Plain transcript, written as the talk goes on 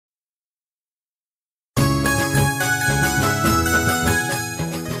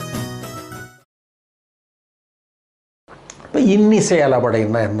இப்போ இன்னிசை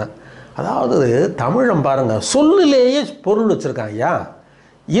அளபடைன்னா என்ன? அதாவது தமிழம் பாருங்கள், சொல்லிலேயே பொருள் வச்சுருக்காங்க. ஐயா,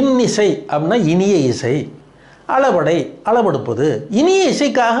 இன்னிசை அப்படின்னா இனிய இசை, அளபடை அளபெடுப்பது, இனிய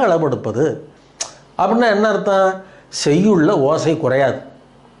இசைக்காக அளபெடுப்பது அப்படின்னா என்ன அர்த்தம்? செய்யுள்ள ஓசை குறையாது,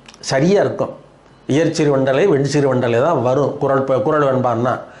 சரியாக இருக்கும். இயற்சிறு வண்டலை வெண்சீர் வண்டலை தான் வரும். குரல்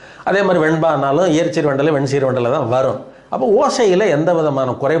வெண்பான்னா அதே மாதிரி வெண்பானாலும் இயற்சிறு வண்டலை வெண்சீர் வண்டலை தான் வரும். அப்போ ஓசையில் எந்த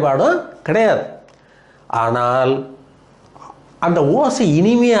விதமான குறைபாடும் கிடையாது. ஆனால் அந்த ஓசை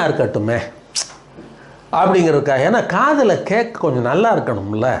இனிமையாக இருக்கட்டுமே அப்படிங்கிறதுக்காக, ஏன்னா காதில் கேட்க கொஞ்சம் நல்லா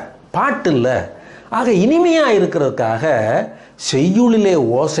இருக்கணும்ல, பாட்டு இல்லை. ஆக இனிமையாக இருக்கிறதுக்காக செய்யுளிலே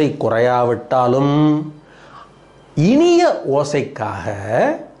ஓசை குறையாவிட்டாலும் இனிய ஓசைக்காக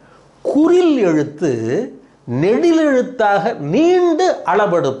குறில் எழுத்து நெடிலெழுத்தாக நீண்டு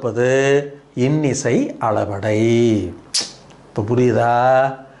அளபெடுப்பது இன்னிசை அளபடை. இப்போ புரியுதா?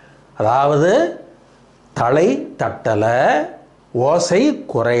 அதாவது தலை தட்டலை, ஓசை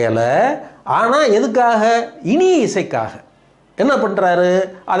குறையலை, ஆனால் எதுக்காக? இனிய இசைக்காக என்ன பண்ணுறாரு?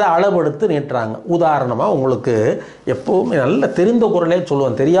 அதை அளவெடுத்து நீட்டுறாங்க. உதாரணமாக உங்களுக்கு எப்போவுமே நல்ல தெரிந்த குரலே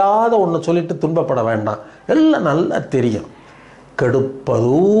சொல்லுவேன், தெரியாத ஒன்று சொல்லிட்டு துன்பப்பட வேண்டாம், எல்லாம் நல்லா தெரியும்.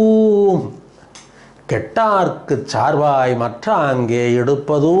 கெடுப்பதும் கெட்டார்க்கு சார்வாய் மற்ற அங்கே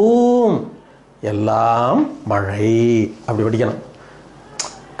எடுப்பதும் எல்லாம் மழை. அப்படி படிக்கணும்.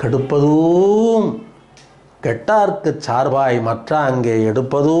 கெடுப்பதும் கெட்டார்க்கு சார்வாய் மற்ற அங்கே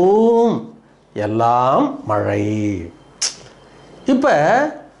எடுப்பதும் எல்லாம் மழை. இப்போ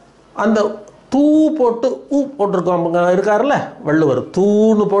அந்த தூ போட்டு ஊ போட்டிருக்கோம் இருக்காருல்ல வள்ளுவர்,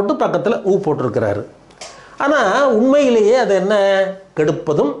 தூன்னு போட்டு பக்கத்தில் ஊ போட்டிருக்கிறாரு. ஆனால் உண்மையிலேயே அது என்ன?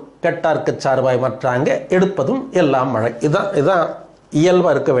 கெடுப்பதும் கெட்டார்க்கு சார்வாய் மற்றாங்க எடுப்பதும் எல்லாம் மழை. இதுதான்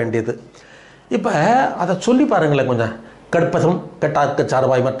இயல்பாக இருக்க வேண்டியது. இப்போ அதை சொல்லி பாருங்களேன் கொஞ்சம். கெடுப்பதும் கெட்டார்க்கு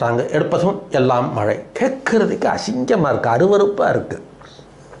சார்வாய் மற்றாங்க எடுப்பதும் எல்லாம் மழை. கேட்கறதுக்கு அசிங்கமாக இருக்குது, அருவருப்பாக இருக்குது.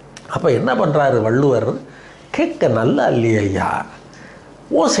 அப்போ என்ன பண்ணுறாரு வள்ளுவர்? கேட்க நல்லா இல்லையே ஐயா,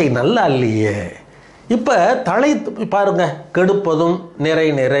 ஓசை நல்லா இல்லையே. இப்போ தலை பாருங்க, கெடுப்பதும் நிறை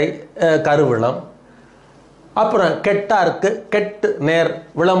நிறை கருவிளம், அப்புறம் கெட்டாருக்கு கெட்டு நேர்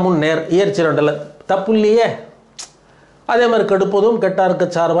விளமும் நேர் இயற்சிரண்டல தப்பு இல்லையே. அதே மாதிரி கெடுப்பதும் கெட்டாருக்கு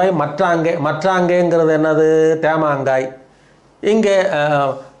சார்வாய் மற்றாங்கேங்கிறது என்னது? தேமாங்காய். இங்கே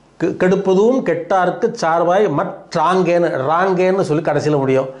கெடுப்பதும் கெட்டாருக்கு சார்வாய் ராங்கேன்னு சொல்லி கடைசியில்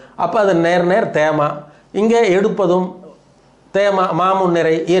முடியும். அப்போ அது நேர் நேர் தேமா. இங்கே எடுப்பதும் தேமா மாமுன்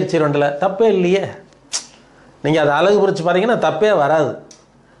நிறை இயற்சிரண்டல தப்பே இல்லையே. நீங்கள் அதை அழகு பிரித்து பார்த்தீங்கன்னா தப்பே வராது.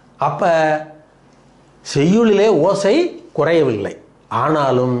 அப்போ செய்யுளிலே ஓசை குறையவில்லை,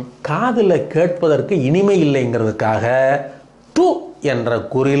 ஆனாலும் காதில் கேட்பதற்கு இனிமை இல்லைங்கிறதுக்காக து என்ற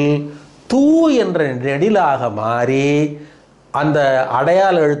குறில் தூ என்ற நெடிலாக மாறி அந்த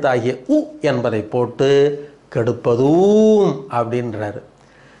அடையாள எழுத்தாகிய உ என்பதை போட்டு கெடுப்பதும் அப்படின்றாரு.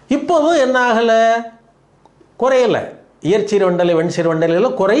 இப்போதும் என்ன ஆகலை? குறையலை. இயற்சீர் வண்டலை வெண்சீர்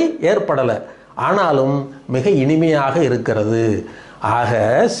வண்டலையில் குறை ஏற்படலை, ஆனாலும் மிக இனிமையாக இருக்கிறது. ஆக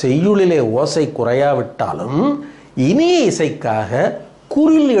செய்யுளிலே ஓசை குறையாவிட்டாலும் இனிய இசைக்காக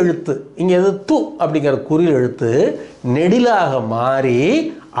குறில் எழுத்து, இங்கே எது து அப்படிங்கிற குறில் எழுத்து நெடிலாக மாறி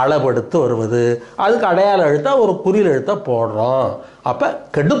அளவெடுத்து வருவது. அதுக்கு அடையாள எழுத்தா ஒரு குறில் எழுத்த போடுறோம். அப்போ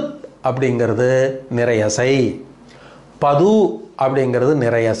கெடுப் அப்படிங்கிறது நிறையசை, பது அப்படிங்கிறது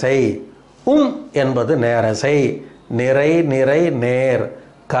நிறையசை, என்பது நேரசை, நிறை நிறை நேர்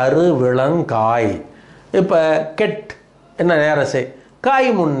கருவிளங்காய். இப்போ கெட் என்ன நேரசை, காய்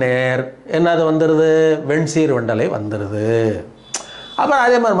முன்னேர் என்னது வந்துடுது? வெண்சீர் வண்டலை வந்துடுது. அப்புறம்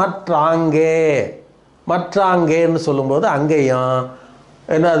அதே மாதிரி மற்றாங்கேன்னு சொல்லும்போது அங்கேயும்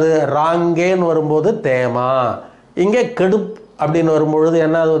என்னது? ராங்கேன்னு வரும்போது தேமா. இங்கே கெடுப் அப்படின்னு வரும்பொழுது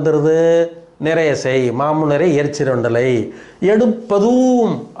என்னது வந்துடுது? நிறையசை, மாமு நிறை இயற்சிர் வண்டலை.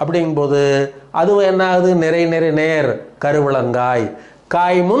 எடுப்பதும் அப்படிங்கும்போது அதுவும் என்ன ஆகுது? நிறை நிறை நேர் கருவிளங்காய்.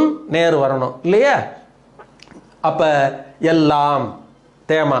 காய் முன் நேர் வரணும் இல்லையா? அப்போ எல்லாம்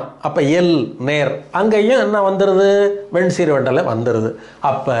தேமா. அப்போ எல் நேர், அங்கேயும் என்ன வந்துடுது? வெண்சீர் வண்டலை வந்துடுது.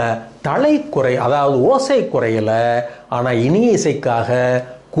 அப்போ தலை குறை, அதாவது ஓசை குறையல, ஆனால் இனிய இசைக்காக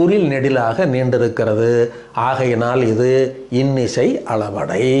குறில் நெடிலாக நீண்டிருக்கிறது. ஆகையினால் இது இன்னிசை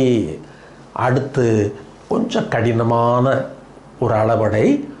அளபடை. அடுத்து கொஞ்சம் கடினமான ஒரு அளபடை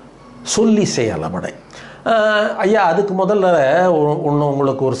சொல்லிசை அளபடை. ஐயா, அதுக்கு முதல்ல ஒன்று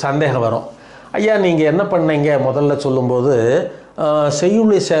உங்களுக்கு ஒரு சந்தேகம் வரும். ஐயா, நீங்கள் என்ன பண்ணீங்க முதல்ல சொல்லும்போது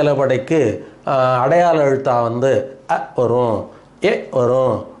செய்யுளிசை அளபடைக்கு அடையாள எழுத்தா வந்து அ வரும், ஏ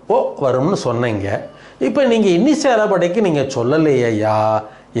வரும், ஓ வரும்னு சொன்னீங்க. இப்போ நீங்கள் இன்னிசை அளபடைக்கு நீங்கள் சொல்லலையே ஐயா,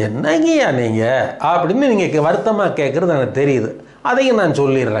 என்னங்கய்யா நீங்கள் அப்படின்னு நீங்கள் வருத்தமாக கேட்குறது எனக்கு தெரியுது. அதையும் நான்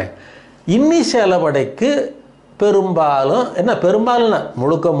சொல்லிடுறேன். இன்னிசை அளபடைக்கு பெரும்பாலும் என்ன, பெரும்பாலும்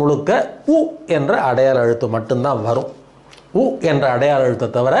முழுக்க முழுக்க உ என்ற அடையாள எழுத்து மட்டும்தான் வரும். உ என்ற அடையாள எழுத்தை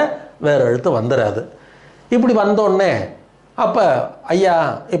தவிர வேறு எழுத்து வந்துடாது. இப்படி வந்தோடனே அப்போ ஐயா,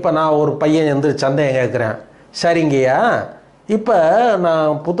 இப்போ நான் ஒரு பையன் எந்திரிச்சு சந்தேகம் கேட்குறேன். சரிங்கய்யா, இப்போ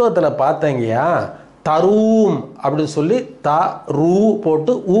நான் புத்தகத்தில் பார்த்தேங்கய்யா, தரூம் அப்படின்னு சொல்லி த ரூ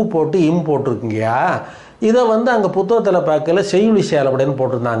போட்டு ஊ போட்டு இம் போட்டிருக்குங்கய்யா. இதை அங்கே புத்தகத்தில் பார்க்கல செய்யுளி செயல்படுன்னு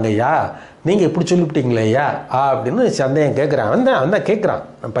போட்டிருந்தாங்க ஐயா, நீங்கள் இப்படி சொல்லிவிட்டீங்களே ஐயா அப்படின்னு சந்தேகம் கேட்குறான். அவன் கேட்குறான்,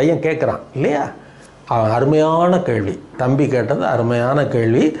 என் பையன் கேட்குறான் இல்லையா. அவன் அருமையான கேள்வி, தம்பி கேட்டது அருமையான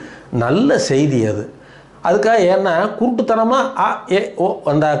கேள்வி, நல்ல செய்தி அது. அதுக்காக ஏன்னா குருட்டுத்தனமாக அ ஏ ஓ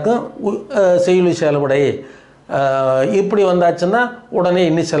வந்தாக்கும் செய்யுளி செயல்படை இப்படி வந்தாச்சுன்னா உடனே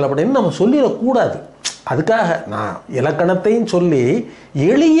இன்னி செயல்படைன்னு நம்ம சொல்லிடக்கூடாது. அதுக்காக நான் இலக்கணத்தையும் சொல்லி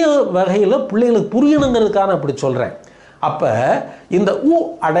எளிய வகையில் பிள்ளைகளுக்கு புரியணுங்கிறதுக்காக அப்படி சொல்கிறேன். அப்போ இந்த உ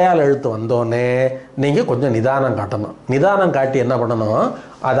அடையாள எழுத்து வந்தோடனே நீங்கள் கொஞ்சம் நிதானம் காட்டணும். நிதானம் காட்டி என்ன பண்ணணும்,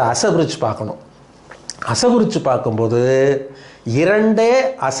 அதை அசைபிரித்து பார்க்கணும். அசைபிரித்து பார்க்கும்போது இரண்டே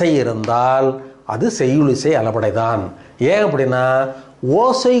அசை இருந்தால் அது செய்யுளிசை அளபடை தான். ஏன் அப்படின்னா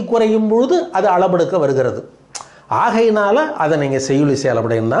ஓசை குறையும் பொழுது அது அளபெடுக்க வருகிறது. ஆகையினால அதை நீங்கள் செய்யுளிசை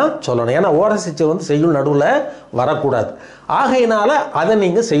அளபடைன்னு தான் சொல்லணும். ஏன்னா ஓரசிச்சை செய்யுள் நடுவில் வரக்கூடாது. ஆகையினால அதை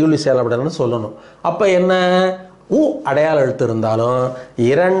நீங்கள் செய்யுளிசை அளபடைன்னு சொல்லணும். அப்போ என்ன, உ அடையாள எழுத்து இருந்தாலும்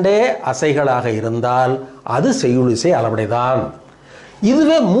இரண்டே அசைகளாக இருந்தால் அது செய்யுளிசை அளபடை தான்.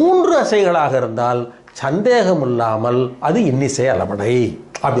 இதுவே மூன்று அசைகளாக இருந்தால் சந்தேகம் இல்லாமல் அது இன்னிசை அளபடை.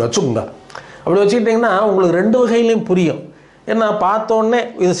 அப்படி வச்சுக்கோங்க. அப்படி வச்சுக்கிட்டிங்கன்னா உங்களுக்கு ரெண்டு வகையிலையும் புரியும். ஏன்னா பார்த்தோன்னே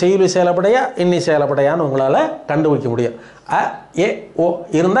இது செய்யுளி செயலப்படையா இன்னி செயலப்படையான்னு உங்களால் கண்டுபிடிக்க முடியும். அ ஏ ஓ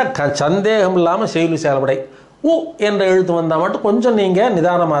இருந்தால் சந்தேகம் இல்லாமல் செய்யுளி செயலப்படை. உ என்ற எழுத்து வந்தால் மட்டும் கொஞ்சம் நீங்கள்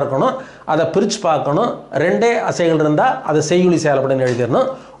நிதானமாக இருக்கணும், அதை பிரித்து பார்க்கணும். ரெண்டே அசைகள் இருந்தால் அதை செய்யுளி செயல்படைன்னு எழுதிடணும்.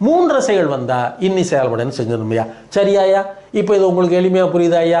 மூன்று அசைகள் வந்தால் இன்னி செயல்படைன்னு செஞ்சிடணுமையா. சரியாயா? இப்போ இது உங்களுக்கு எளிமையாக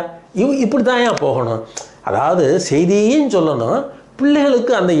புரியுதா ஐயா? இப்படி தான் ஏன் போகணும். அதாவது செய்தியும் சொல்லணும்,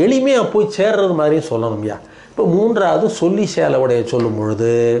 பிள்ளைகளுக்கு அந்த எளிமையாக போய் சேர்றது மாதிரியும் சொல்லணும்யா. இப்போ மூன்றாவது சொல்லி செயலவுடைய சொல்லும் பொழுது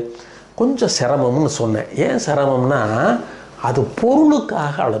கொஞ்சம் சிரமம்னு சொன்னேன். ஏன் சிரமம்னா அது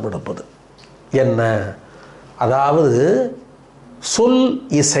பொருளுக்காக அளவெடுப்பது. என்ன, அதாவது சொல்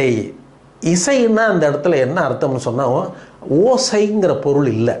இசை. இசைன்னா அந்த இடத்துல என்ன அர்த்தம்னு சொன்னால் ஓசைங்கிற பொருள்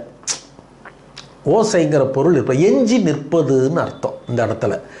இல்லை. ஓசைங்கிற பொருள் இப்போ எஞ்சி நிற்பதுன்னு அர்த்தம். இந்த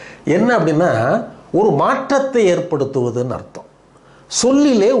இடத்துல என்ன அப்படின்னா ஒரு மாற்றத்தை ஏற்படுத்துவதுன்னு அர்த்தம்.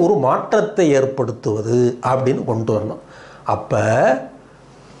 சொல்லிலே ஒரு மாற்றத்தை ஏற்படுத்துவது அப்படின்னு கொண்டு வரணும். அப்போ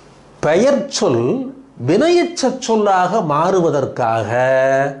பெயர் சொல் வினையச்ச சொல்லாக மாறுவதற்காக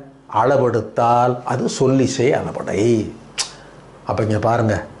அளவெடுத்தால் அது சொல்லிசை அளபடை. அப்போ இங்கே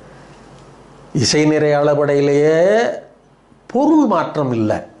பாருங்க, இசை நிறை அளபடையிலேயே பொருள் மாற்றம்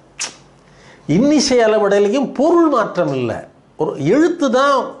இல்லை, இன்னிசை அளபடையிலையும் பொருள் மாற்றம் இல்லை. ஒரு எழுத்து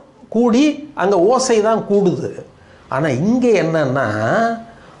தான் கூடி அங்கே ஓசை தான் கூடுது. ஆனால் இங்கே என்னன்னா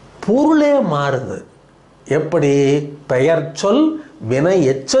பொருளே மாறுது. எப்படி, பெயர் சொல் வினை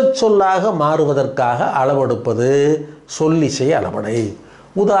எச்ச சொல்லாக மாறுவதற்காக அளவெடுப்பது சொல்லிசை அளபடை.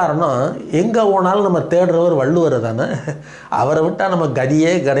 உதாரணம், எங்கே போனாலும் நம்ம தேடுறவர் வள்ளுவர் தானே, அவரை விட்டால் நம்ம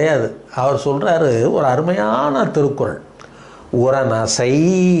கதியே கிடையாது. அவர் சொல்கிறாரு ஒரு அருமையான திருக்குறள், உரனசை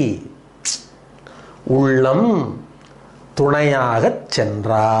உள்ளம் துணையாகச்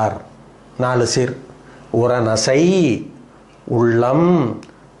சென்றார். 4 சீர். உரனசை உள்ளம்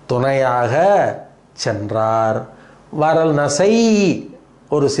துணையாக சென்றார். வரல் நசை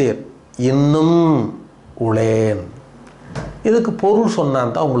ஒரு சீர், இன்னும் உளேன். இதுக்கு பொருள்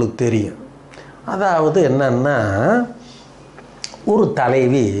சொன்னான் தான் உங்களுக்கு தெரியும். அதாவது என்னன்னா, ஒரு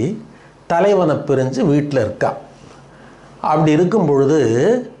தலைவி தலைவனை பிரிஞ்சு வீட்டில் இருக்கா. அப்படி இருக்கும் பொழுது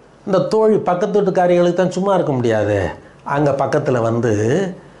இந்த தோழி பக்கத்து வீட்டுக்காரிகளுக்கு தான் சும்மா இருக்க முடியாது. அங்கே பக்கத்தில் வந்து,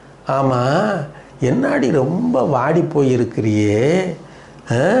 ஆமாம் என்னாடி ரொம்ப வாடி போயிருக்கிறியே,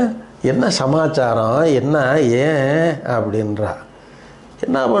 என்ன சமாச்சாரம், என்ன ஏன் அப்படின்றா.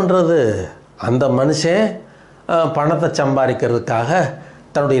 என்ன பண்ணுறது, அந்த மனுஷன் பணத்தை சம்பாதிக்கிறதுக்காக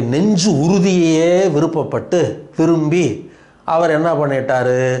தன்னுடைய நெஞ்சு உறுதியையே விருப்பப்பட்டு விரும்பி அவர் என்ன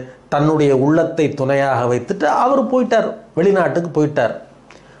பண்ணிட்டார், தன்னுடைய உள்ளத்தை துணையாக வைத்துட்டு அவர் போயிட்டார், வெளிநாட்டுக்கு போயிட்டார்.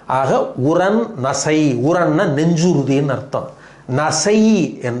 ஆக உரன் நசை, உரன்னா நெஞ்சுறுதின்னு அர்த்தம், நசை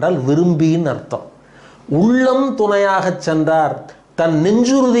என்றால் விரும்பின்னு அர்த்தம். உள்ளம் துணையாக சென்றார், தன்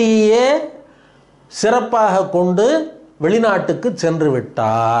நெஞ்சுறுதியே சிறப்பாக கொண்டு வெளிநாட்டுக்கு சென்று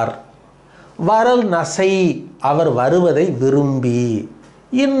விட்டார். வரல் நசை, அவர் வருவதை விரும்பி,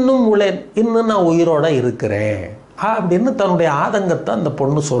 இன்னும் உளேன், இன்னும் நான் உயிரோட இருக்கிறேன் அப்படின்னு தன்னுடைய ஆதங்கத்தை அந்த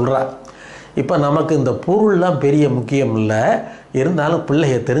பொண்ணு சொல்கிறார். இப்போ நமக்கு இந்த பொருள்லாம் பெரிய முக்கியம் இல்லை, இருந்தாலும்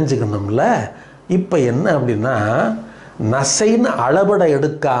பிள்ளைய தெரிஞ்சுக்கணும்ல. இப்போ என்ன அப்படின்னா, நசைன்னு அளபடை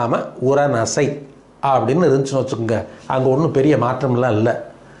எடுக்காமல் உரநசை அப்படின்னு இருந்துச்சுன்னு வச்சுக்கோங்க. அங்கே ஒன்றும் பெரிய மாற்றம்லாம் இல்லை.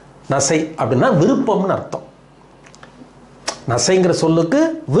 நசை அப்படின்னா விருப்பம்னு அர்த்தம். நசைங்கிற சொல்லுக்கு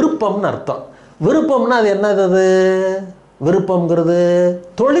விருப்பம்னு அர்த்தம். விருப்பம்னா அது என்னது? அது விருப்பம்ங்கிறது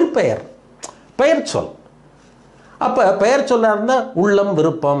தொழிற்பெயர், பெயர் சொல். அப்போ பெயர் சொல்லாக இருந்தால் உள்ளம்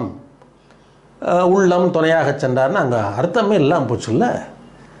விருப்பம், உள்ளம் துணையாக சென்றார்னு அங்கே அர்த்தமே இல்லாமல் போச்சுல்ல.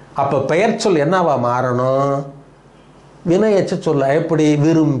 அப்போ பெயர் சொல் என்னவா மாறணும்? வினையச்ச சொல்ல. எப்படி?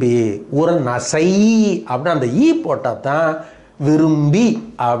 விரும்பி. உரநசை அப்படின்னு அந்த ஈ போட்டால் தான் விரும்பி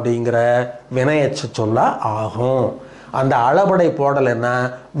அப்படிங்கிற வினையச்ச சொல்ல ஆகும். அந்த அளபடை போடலைன்னா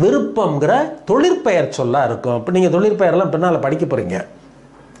விருப்பங்கிற தொழிற்பெயர் சொல்ல இருக்கும். இப்போ நீங்கள் தொழிற்பெயர்லாம் பின்னால் படிக்க போகிறீங்க.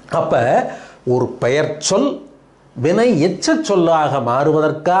 அப்போ ஒரு பெயர் சொல் வினை எச்ச சொல்லாக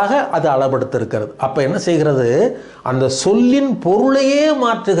மாறுவதற்காக அது அளபடுத்திருக்கிறது. அப்போ என்ன செய்கிறது? அந்த சொல்லின் பொருளையே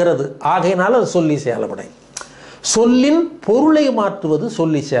மாற்றுகிறது. ஆகையினால அது சொல்லிசை அளபடை. சொல்லின் பொருளை மாற்றுவது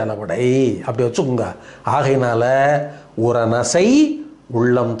சொல்லிசை அளபடை. அப்படி வச்சுக்கோங்க. ஆகையினால உரநசை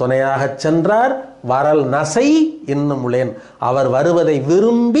உள்ளம் துணையாக சென்றார், வரல் நசை இன்னும் உள்ளேன், அவர் வருவதை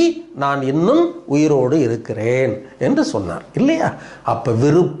விரும்பி நான் இன்னும் உயிரோடு இருக்கிறேன் என்று சொன்னார் இல்லையா? அப்ப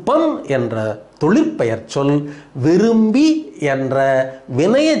விருப்பம் என்ற தொழிற்பெயர் சொல் விரும்பி என்ற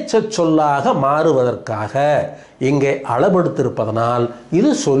வினையச்ச சொல்லாக மாறுவதற்காக இங்கே அளபடுத்திருப்பதனால்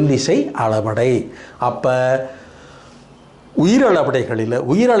இது சொல்லிசை அளபடை. அப்ப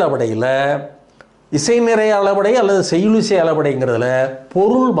உயிரளபடையில் இசை நிறை அளபடை அல்லது செய்யுளிசை அளபடைங்கிறதுல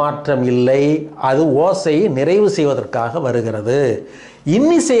பொருள் மாற்றம் இல்லை, அது ஓசையை நிறைவு செய்வதற்காக வருகிறது.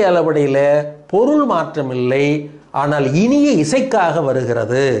 இன்னிசை அளபடையில் பொருள் மாற்றம் இல்லை, ஆனால் இனிய இசைக்காக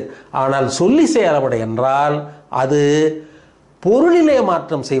வருகிறது. ஆனால் சொல்லிசை அளபடை என்றால் அது பொருளிலே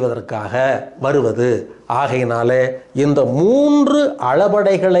மாற்றம் செய்வதற்காக வருவது. ஆகையினாலே இந்த 3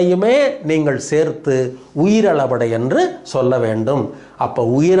 அளபடைகளையுமே நீங்கள் சேர்த்து உயிரளபடை என்று சொல்ல வேண்டும். அப்போ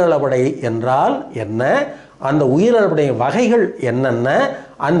உயிரளபடை என்றால் என்ன, அந்த உயிரளபடை வகைகள் என்னென்ன,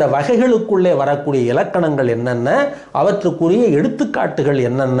 அந்த வகைகளுக்குள்ளே வரக்கூடிய இலக்கணங்கள் என்னென்ன, அவற்றுக்குரிய எடுத்துக்காட்டுகள்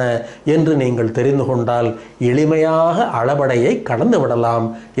என்னென்ன என்று நீங்கள் தெரிந்து கொண்டால் எளிமையாக அளபடையை கடந்து விடலாம்.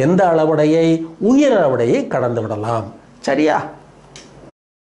 எந்த அளபடையை? உயிரளபடையை கடந்து விடலாம். சரியா?